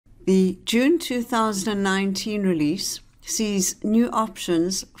The June 2019 release sees new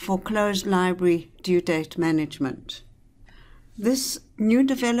options for closed library due date management. This new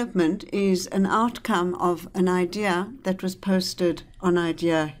development is an outcome of an idea that was posted on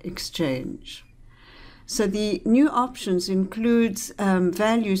Idea Exchange. So the new options includes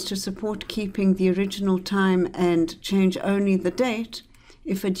values to support keeping the original time and change only the date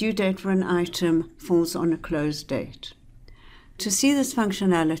if a due date for an item falls on a close date. To see this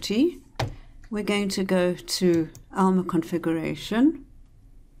functionality, we're going to go to Alma configuration,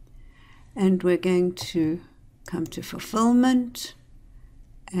 and we're going to come to fulfillment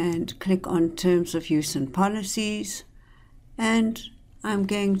and click on terms of use and policies, and I'm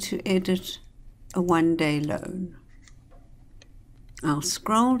going to edit a one-day loan. I'll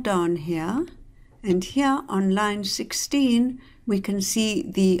scroll down here, and here on line 16 we can see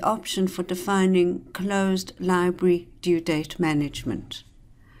the option for defining closed library due date management.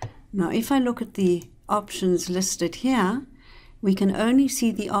 Now if I look at the options listed here, we can only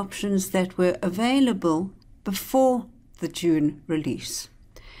see the options that were available before the June release.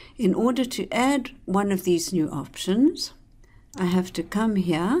 In order to add one of these new options, I have to come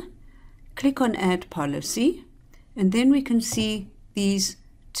here, click on Add Policy, and then we can see these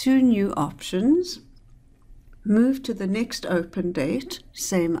two new options: move to the next open date,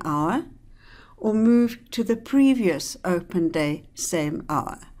 same hour, or move to the previous open day, same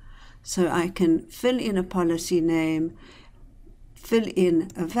hour. So I can fill in a policy name, fill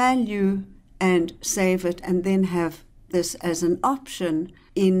in a value, and save it, and then have this as an option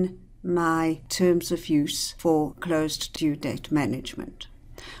in my terms of use for closed due date management.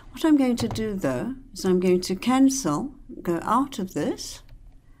 What I'm going to do though is I'm going to cancel, go out of this,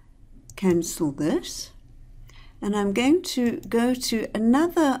 cancel this, and I'm going to go to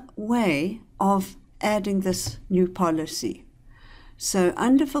another way of adding this new policy. So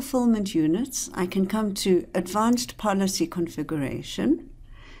under fulfillment units, I can come to advanced policy configuration,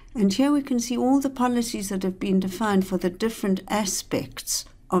 and here we can see all the policies that have been defined for the different aspects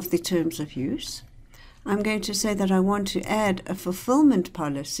of the terms of use. I'm going to say that I want to add a fulfillment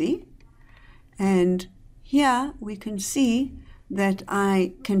policy, and here we can see that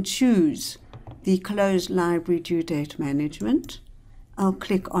I can choose the closed library due date management. I'll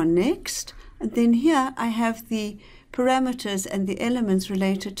click on next, and then here I have the parameters and the elements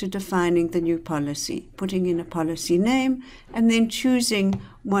related to defining the new policy, putting in a policy name and then choosing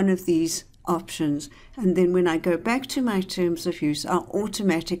one of these options. And then when I go back to my terms of use, I'll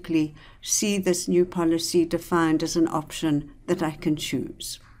automatically see this new policy defined as an option that I can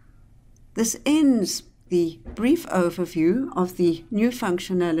choose. This ends the brief overview of the new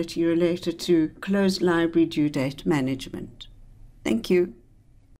functionality related to closed library due date management. Thank you.